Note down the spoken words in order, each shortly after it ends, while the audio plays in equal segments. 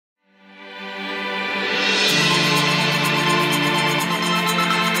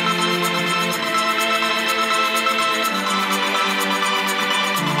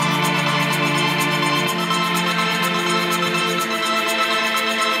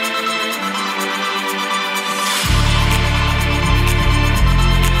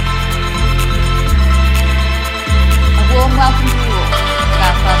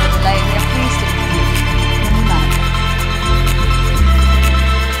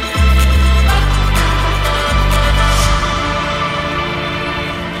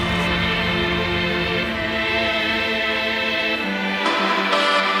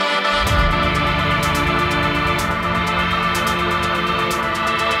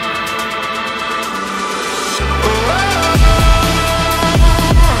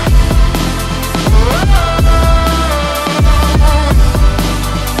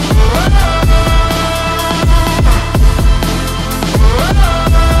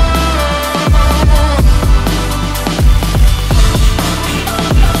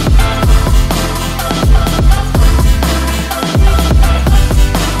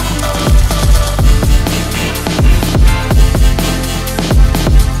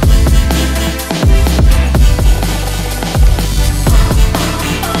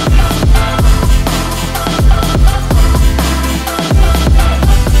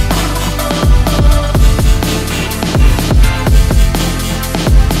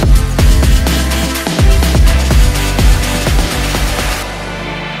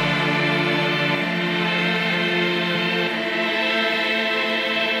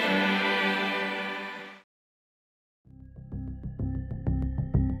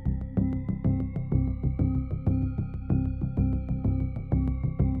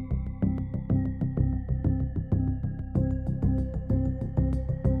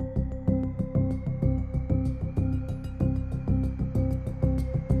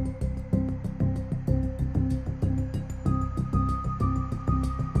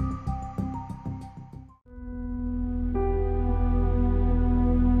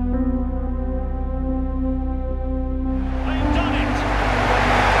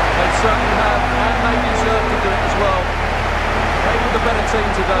team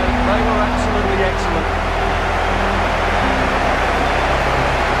today. They were absolutely excellent.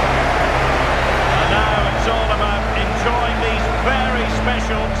 And now it's all about enjoying these very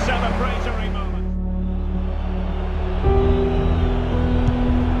special celebratory moments.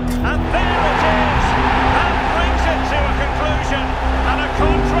 And there it is! That brings it to a conclusion and a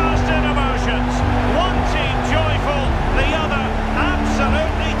contrast in emotions. One team joyful, the other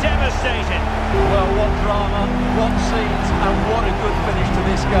absolutely devastated. Well, what drama, what scenes, and what a good finish to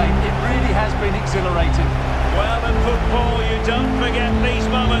this game. It really has been exhilarating. Well, in football, you don't forget these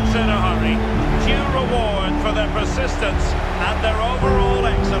moments in a hurry. Due reward for their persistence and their overall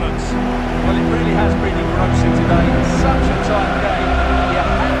excellence. Well, it really has been engrossing today. Such a tight game.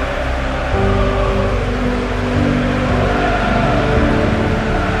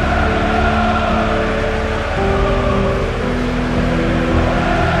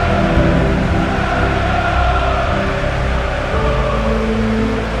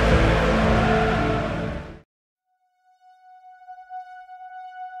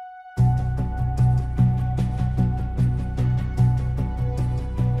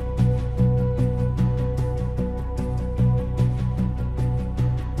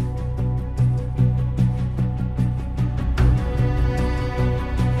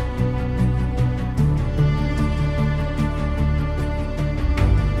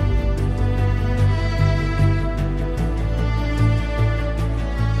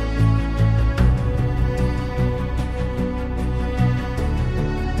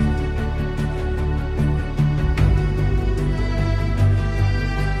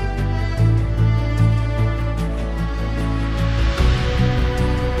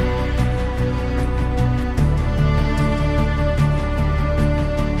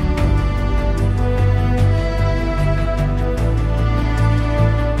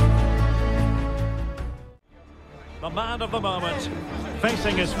 The man of the moment,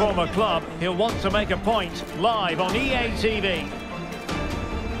 facing his former club, he'll want to make a point live on EA TV.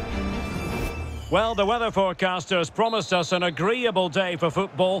 Well, the weather forecasters promised us an agreeable day for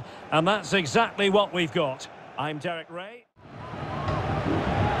football, and that's exactly what we've got. I'm Derek Ray.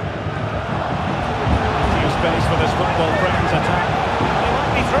 New space for this football friends attack. They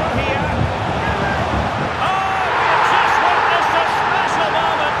might be through here. Oh, we've just witnessed a special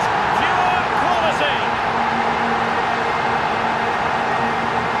moment. Pure quality.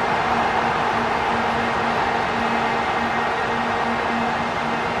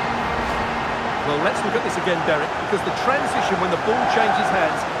 Well, let's look at this again, Derek, because the transition when the ball changes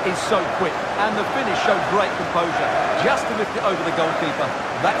hands is so quick, and the finish showed great composure. Just to lift it over the goalkeeper,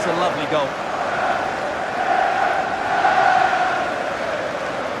 that's a lovely goal.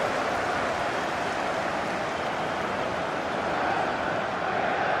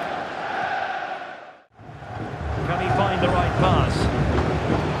 Can he find the right pass?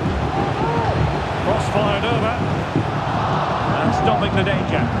 Cross fired over, and stopping the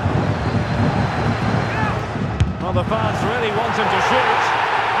danger. Well, the fans really want him to shoot.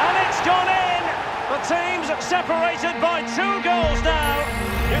 And it's gone in! The team's separated by 2 goals now.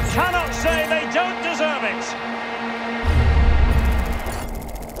 You cannot say they don't deserve it.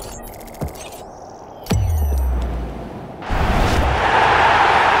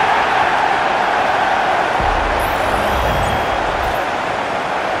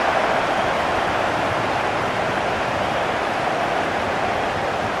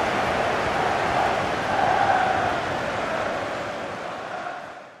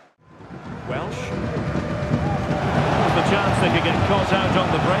 Chance they could get caught out on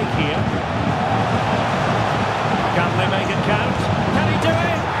the break here. Can they make it count? Can he do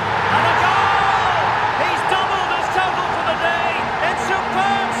it? And a goal! He's doubled his total for the day. It's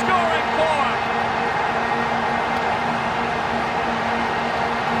superb scoring form.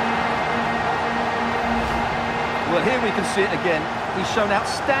 Well, here we can see it again. He's shown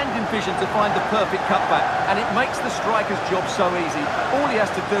outstanding vision to find the perfect cutback, and it makes the striker's job so easy. All he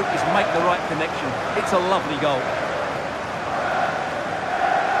has to do is make the right connection. It's a lovely goal.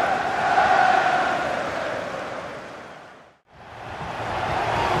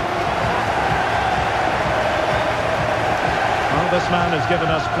 This man has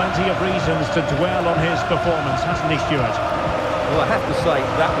given us plenty of reasons to dwell on his performance, hasn't he, Stuart? Well, I have to say,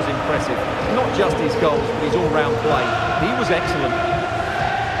 that was impressive. Not just his goals, but his all-round play. He was excellent.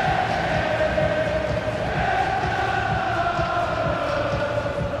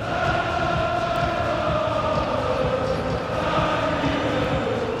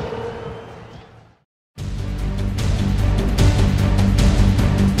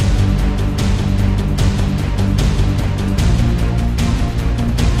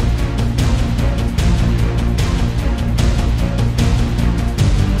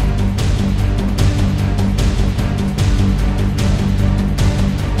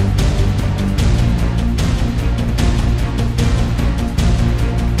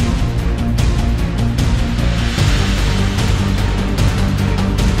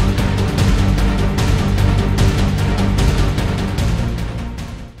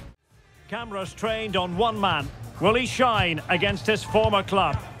 trained on one man. Will he shine against his former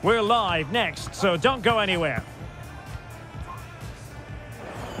club? We're live next, so don't go anywhere.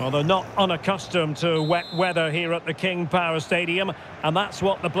 Well, they're not unaccustomed to wet weather here at the King Power Stadium, and that's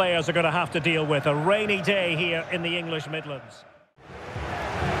what the players are going to have to deal with. A rainy day here in the English Midlands.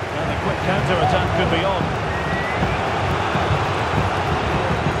 And the quick counter-attack could be on.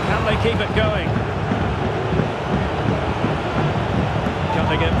 Can they keep it going?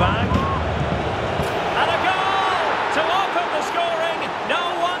 Cutting it back. And a goal to open the scoring. No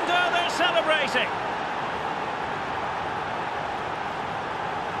wonder they're celebrating.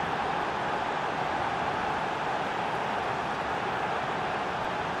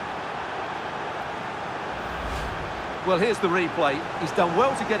 Well, here's the replay. He's done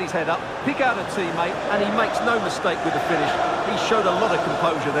well to get his head up, pick out a teammate, and he makes no mistake with the finish. He showed a lot of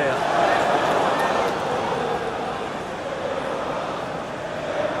composure there.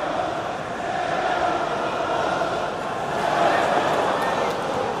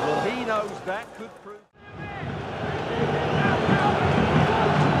 Well, he knows that could prove...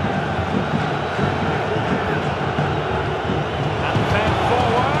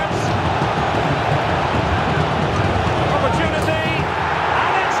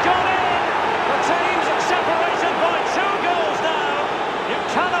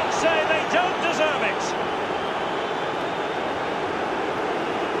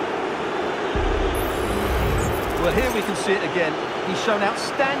 Well, here we can see it again. He's shown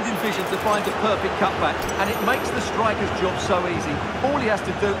outstanding vision to find the perfect cutback, and it makes the striker's job so easy. All he has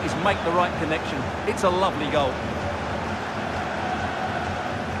to do is make the right connection. It's a lovely goal.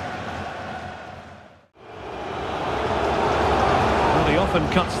 Well, he often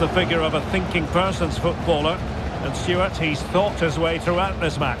cuts the figure of a thinking person's footballer, and Stuart, he's thought his way throughout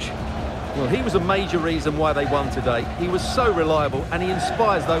this match. Well, he was a major reason why they won today. He was so reliable, and he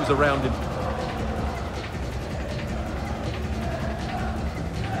inspires those around him.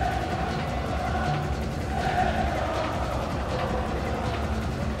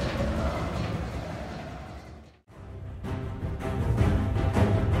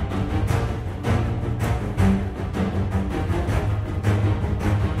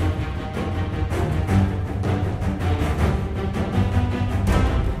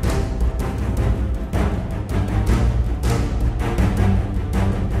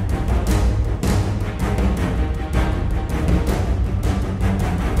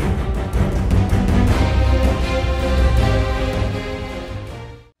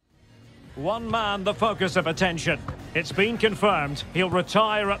 One man the focus of attention. It's been confirmed he'll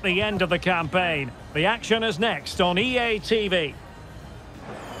retire at the end of the campaign. The action is next on EA TV.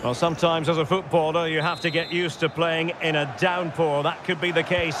 Well, sometimes as a footballer you have to get used to playing in a downpour. That could be the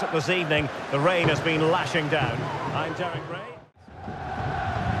case this evening. The rain has been lashing down. I'm Derek Ray.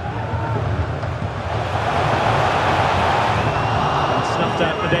 And snuffed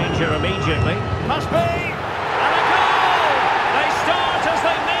out the danger immediately. Must be! And a goal! They start as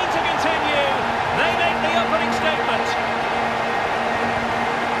they mean to continue. They make the opening statement.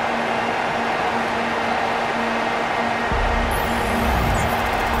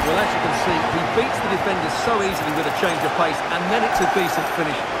 Well, as you can see, he beats the defenders so easily with a change of pace, and then it's a decent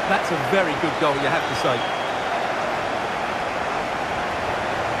finish. That's a very good goal, you have to say.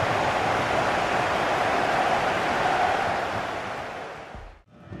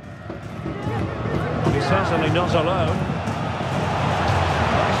 He's certainly not alone.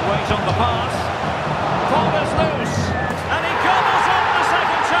 Nice weight on the pass. Ball is loose, and he gobbles up the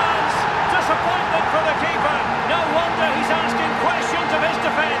second chance. Disappointment for the keeper. No wonder he's asking questions of his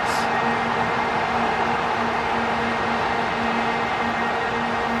defence.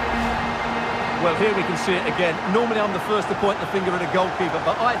 Well, here we can see it again. Normally I'm the first to point the finger at a goalkeeper,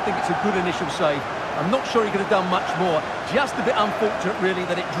 but I think it's a good initial save. I'm not sure he could have done much more. Just a bit unfortunate, really,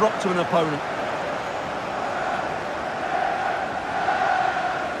 that it dropped to an opponent.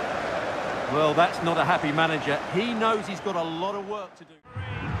 Well, that's not a happy manager. He knows he's got a lot of work to do.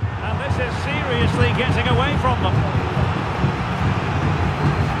 And this is seriously getting away from them.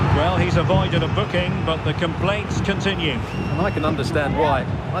 Well, he's avoided a booking, but the complaints continue. And I can understand why.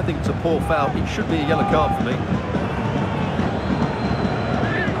 I think it's a poor foul. It should be a yellow card for me.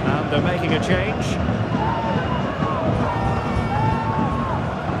 And they're making a change.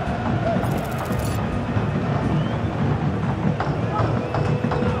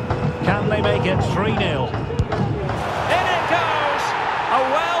 Can they make it 3-0? In it goes! A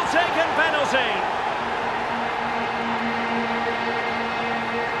well-taken penalty.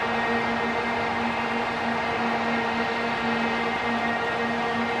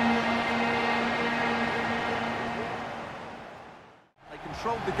 They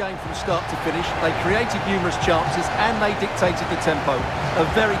controlled the game from start to finish. They created numerous chances and they dictated the tempo. A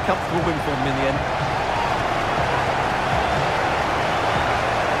very comfortable win for them in the end.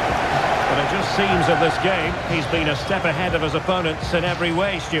 But it just seems in this game he's been a step ahead of his opponents in every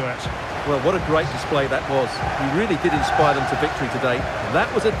way, Stuart. Well, what a great display that was. He really did inspire them to victory today.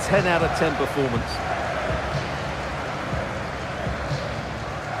 That was a 10 out of 10 performance.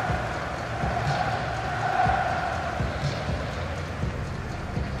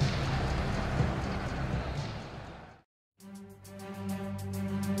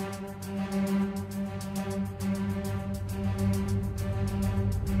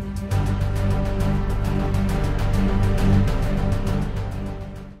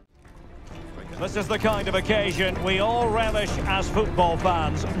 This is the kind of occasion we all relish as football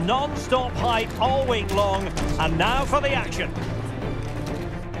fans. Non-stop hype all week long, and now for the action.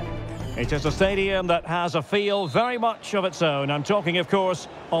 It is a stadium that has a feel very much of its own. I'm talking, of course,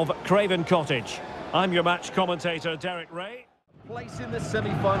 of Craven Cottage. I'm your match commentator, Derek Ray. Place in the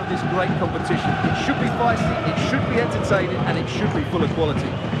semi-final of this great competition. It should be feisty, it should be entertaining, and it should be full of quality.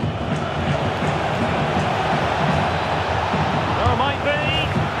 There might be.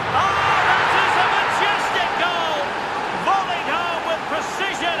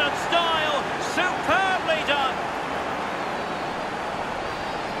 Precision and style, superbly done.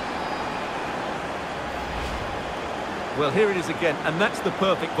 Well, here it is again, and that's the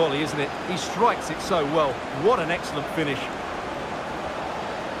perfect volley, isn't it? He strikes it so well. What an excellent finish.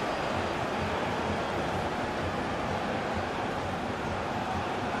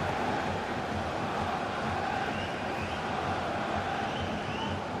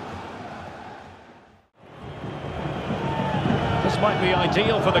 Might be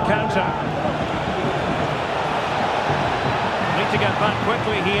ideal for the counter. Need to get back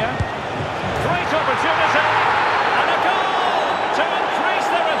quickly here. Great opportunity and a goal to increase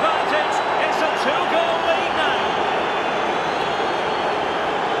their advantage. It's a 2-goal lead now.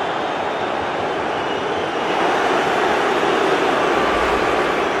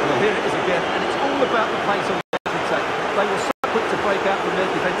 Well, here it is again, and it's all about the pace on the attack. They were so quick to break out from their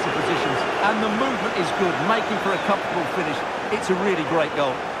defensive positions, and the movement is good, making for a comfortable finish. It's a really great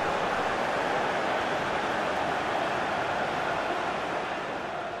goal.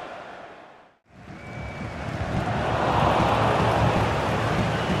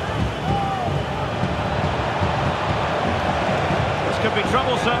 This could be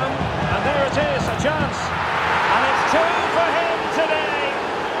troublesome, and there it is, a chance. And it's 2 for him today.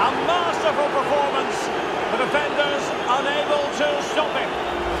 A masterful performance. The defenders unable to stop him.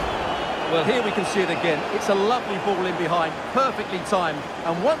 Well, here we can see it again. It's a lovely ball in behind, perfectly timed.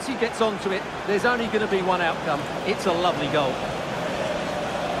 And once he gets onto it, there's only going to be one outcome. It's a lovely goal.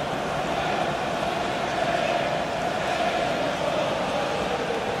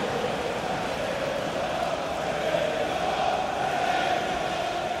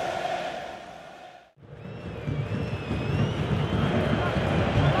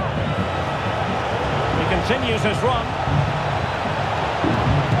 He continues his run.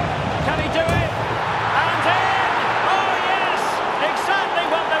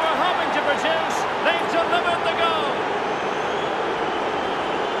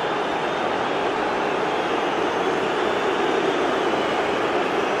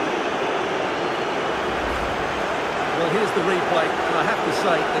 Well, here's the replay, and I have to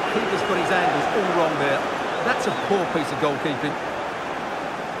say, the keeper's got his angles all wrong there. That's a poor piece of goalkeeping.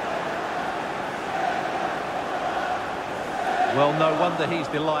 Well, no wonder he's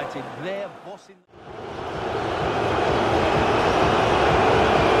delighted. They're bossing.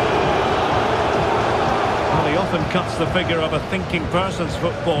 Well, he often cuts the figure of a thinking person's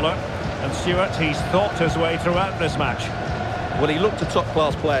footballer, and Stuart, he's thought his way throughout this match. Well, he looked a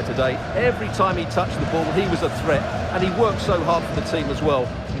top-class player today. Every time he touched the ball, he was a threat, and he worked so hard for the team as well.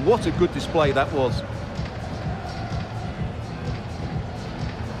 What a good display that was.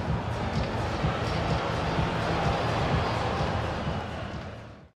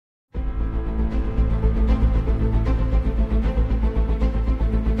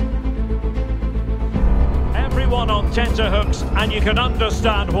 On tenterhooks, and you can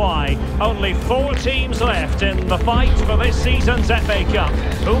understand why. Only 4 teams left in the fight for this season's FA Cup.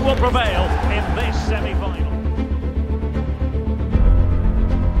 Who will prevail in this semi-final?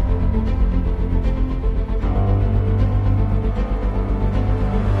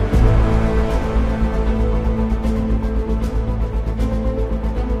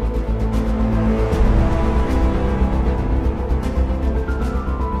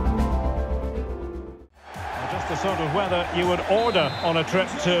 The sort of weather you would order on a trip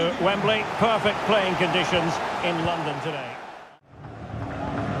to Wembley. Perfect playing conditions in London today.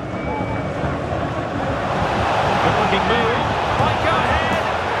 attacking move. Might go ahead.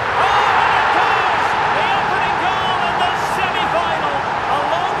 Oh, and it goes! The opening goal in the semi-final. A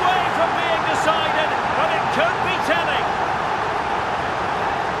long way from being decided, but it could be telling.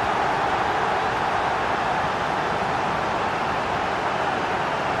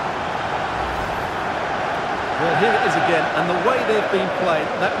 Well, here it is again, and the way they've been playing,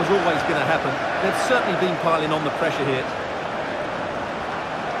 that was always going to happen. They've certainly been piling on the pressure here.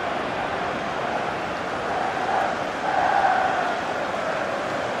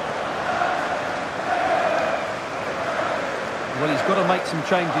 Well, he's got to make some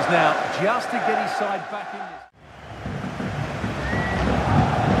changes now, just to get his side back in this.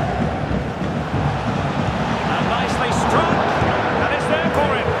 And nicely struck, and it's there for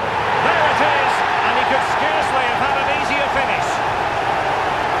him. There it is, and he could scarcely have had an easier finish.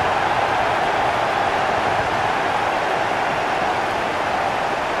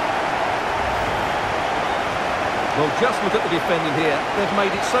 Well, just look at the defending here. They've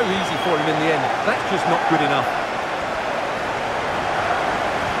made it so easy for him in the end. That's just not good enough.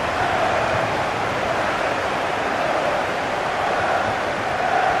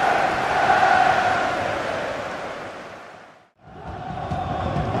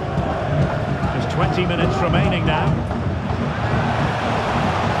 There's 20 minutes remaining now.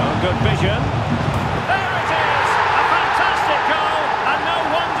 Oh, good vision. There it is! A fantastic goal, and no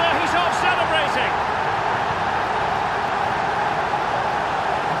wonder he's off celebrating.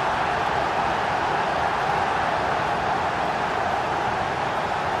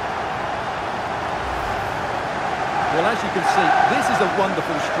 Well, as you can see, this is a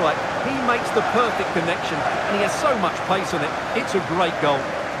wonderful strike. He makes the perfect connection, and he has so much pace on it. It's a great goal.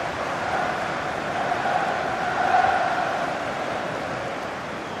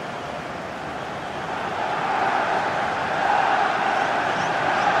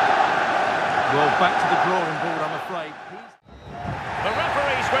 Well, back to the drawing board, I'm afraid. The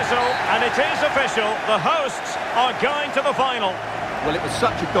referee's whistle, and it is official. The hosts are going to the final. Well, it was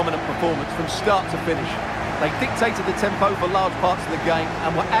such a dominant performance from start to finish. They dictated the tempo for large parts of the game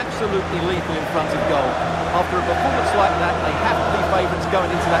and were absolutely lethal in front of goal. After a performance like that, they have to be favourites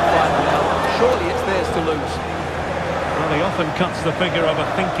going into that final now. Surely it's theirs to lose. Well, he often cuts the figure of a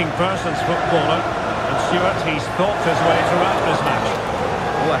thinking person's footballer. And Stuart, he's thought his way throughout this match.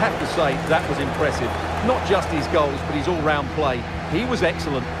 Well, I have to say, that was impressive. Not just his goals, but his all-round play. He was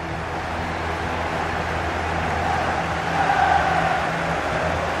excellent.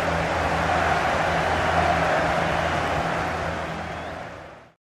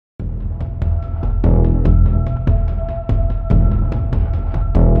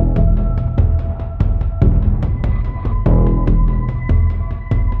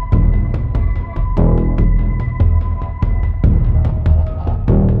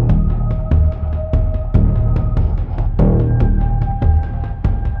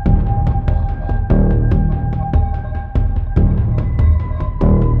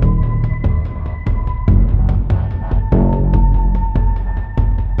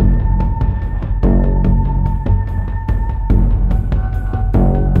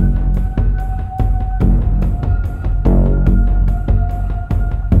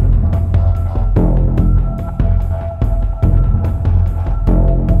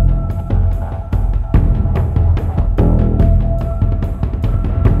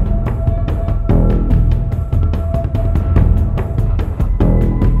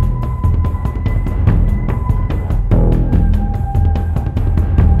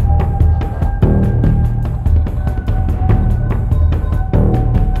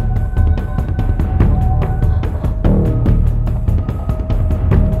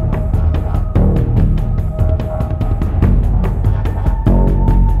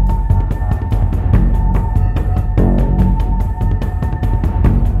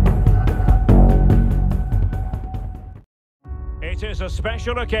 It is a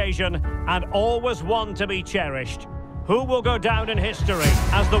special occasion and always one to be cherished. Who will go down in history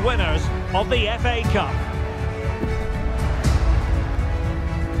as the winners of the FA Cup?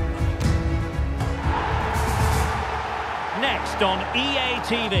 Next on EA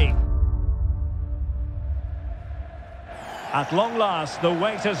TV. At long last, the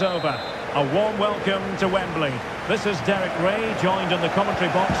wait is over. A warm welcome to Wembley. This is Derek Ray, joined in the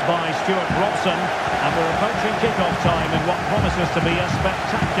commentary box by Stuart Robson, and we're approaching kick-off time in what promises to be a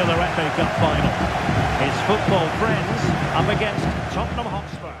spectacular FA Cup final. It's football friends up against Tottenham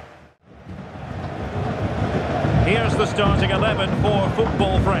Hotspur. Here's the starting 11 for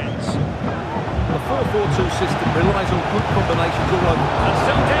football friends. The 4-4-2 system relies on good combinations all over. And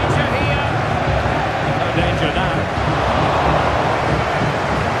still danger here. No danger now.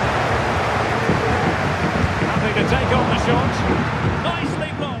 Happy to to take on the shot. Nicely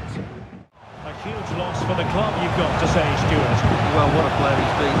blocked. A huge loss for the club, you've got to say, Stuart. Well, what a player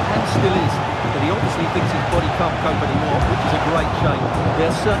he's been, and still is. But he obviously thinks his body can't cope anymore, which is a great shame.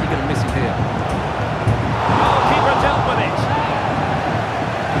 They're certainly going to miss him here. Goalkeeper dealt with it.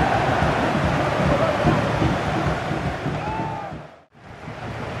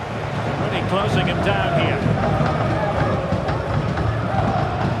 Really closing him down here.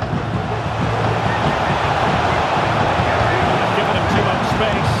 Given him too much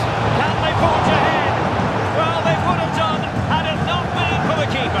space. Can they forge ahead? Well, they would have done had it not been for the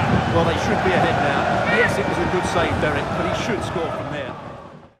keeper. Well, they should be ahead now. Yes, it was a good save, Derek, but he should score from there.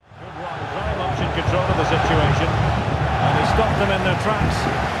 Good one, very much in control of the situation. And he stopped them in their tracks.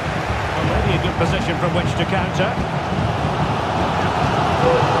 Already a good position from which to counter.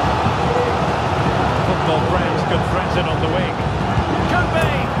 Football friends could threaten on the wing. Could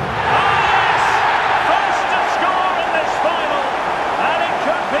be! Oh yes! First to score in this final. And it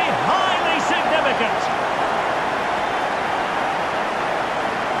could be highly significant.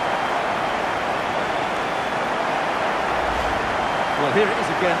 Well, here it is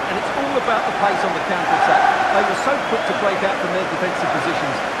again, and it's all about the pace on the counter-attack. They were so quick to break out from their defensive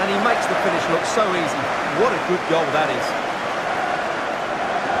positions, and he makes the finish look so easy. What a good goal that is.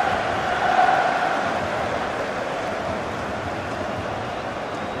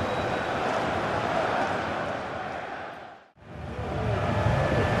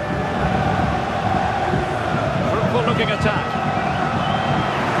 Fruitful-looking attack.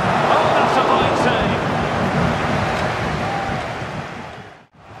 Oh, that's a fine save.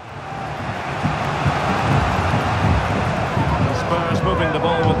 Moving the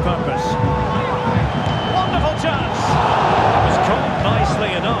ball with purpose. Wonderful chance! It was caught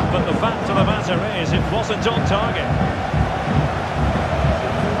nicely enough, but the fact of the matter is it wasn't on target.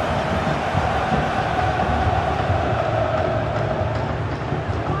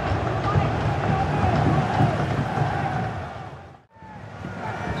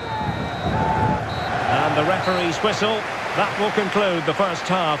 And the referee's whistle. That will conclude the first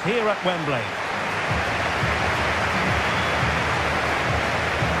half here at Wembley.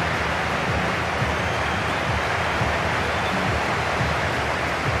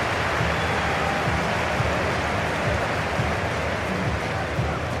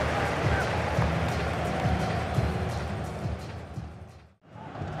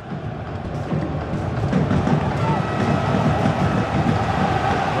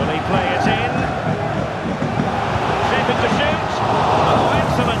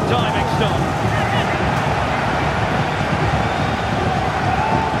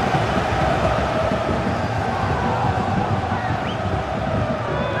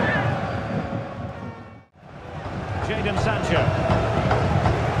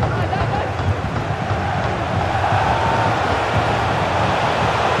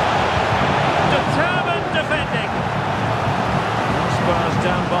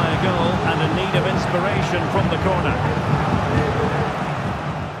 From the corner.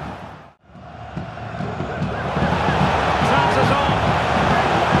 Chances on.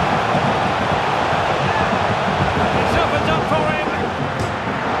 It's opened up for him.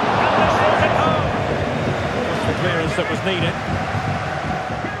 And this is it home. Just the clearance that was needed.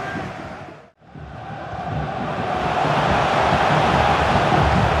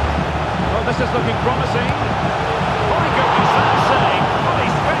 Well, this is looking promising. My goodness, that save. What a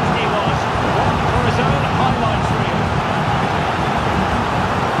stretched he was. For his own highlights reel.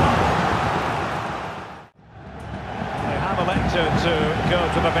 They have elected to go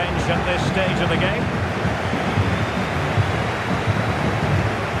to the bench at this stage of the game.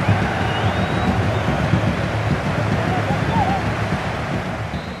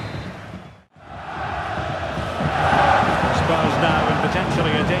 Spurs now in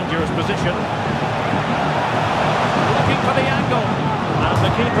potentially a dangerous position. Looking for the angle. And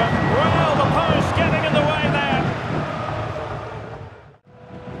the keeper, well, the post getting in the way there.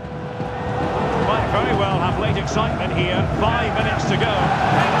 Might very well have late excitement here. 5 minutes to go.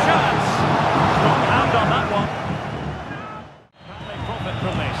 Big chance. Strong hand on that one. Can they profit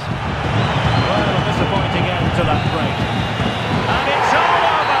from this? Well, a disappointing end to that break. And it's all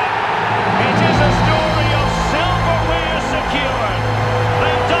over. It is a story of silverware secured.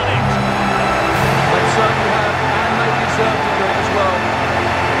 They've done it. They certainly have, and they deserve to do it as well.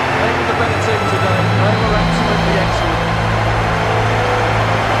 They were the better team today. They were absolutely excellent.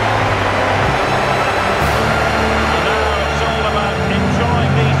 And now it's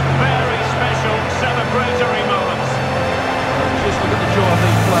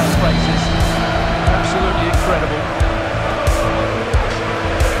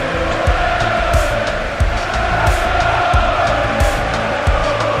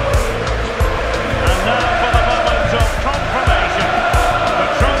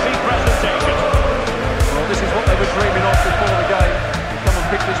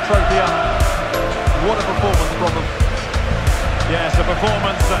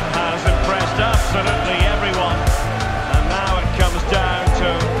absolutely everyone. And now it comes down to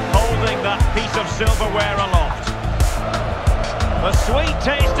holding that piece of silverware aloft. The sweet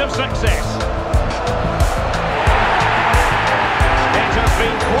taste of success. It has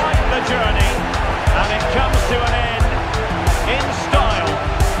been quite the journey, and it comes to an end in style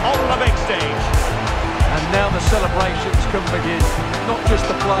on the big stage. And now the celebrations can begin. Not just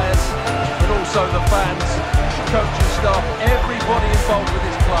the players, but also the fans, the coaching staff, everybody involved with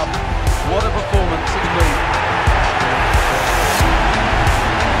this club. What a performance it's been.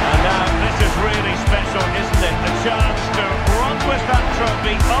 And now this is really special, isn't it? The chance to run with that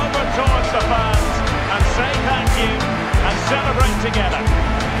trophy over towards the fans and say thank you and celebrate together.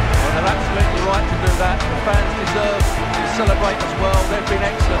 Well, they're absolutely right to do that. The fans deserve to celebrate as well. They've been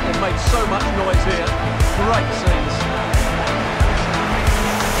excellent. They've made so much noise here.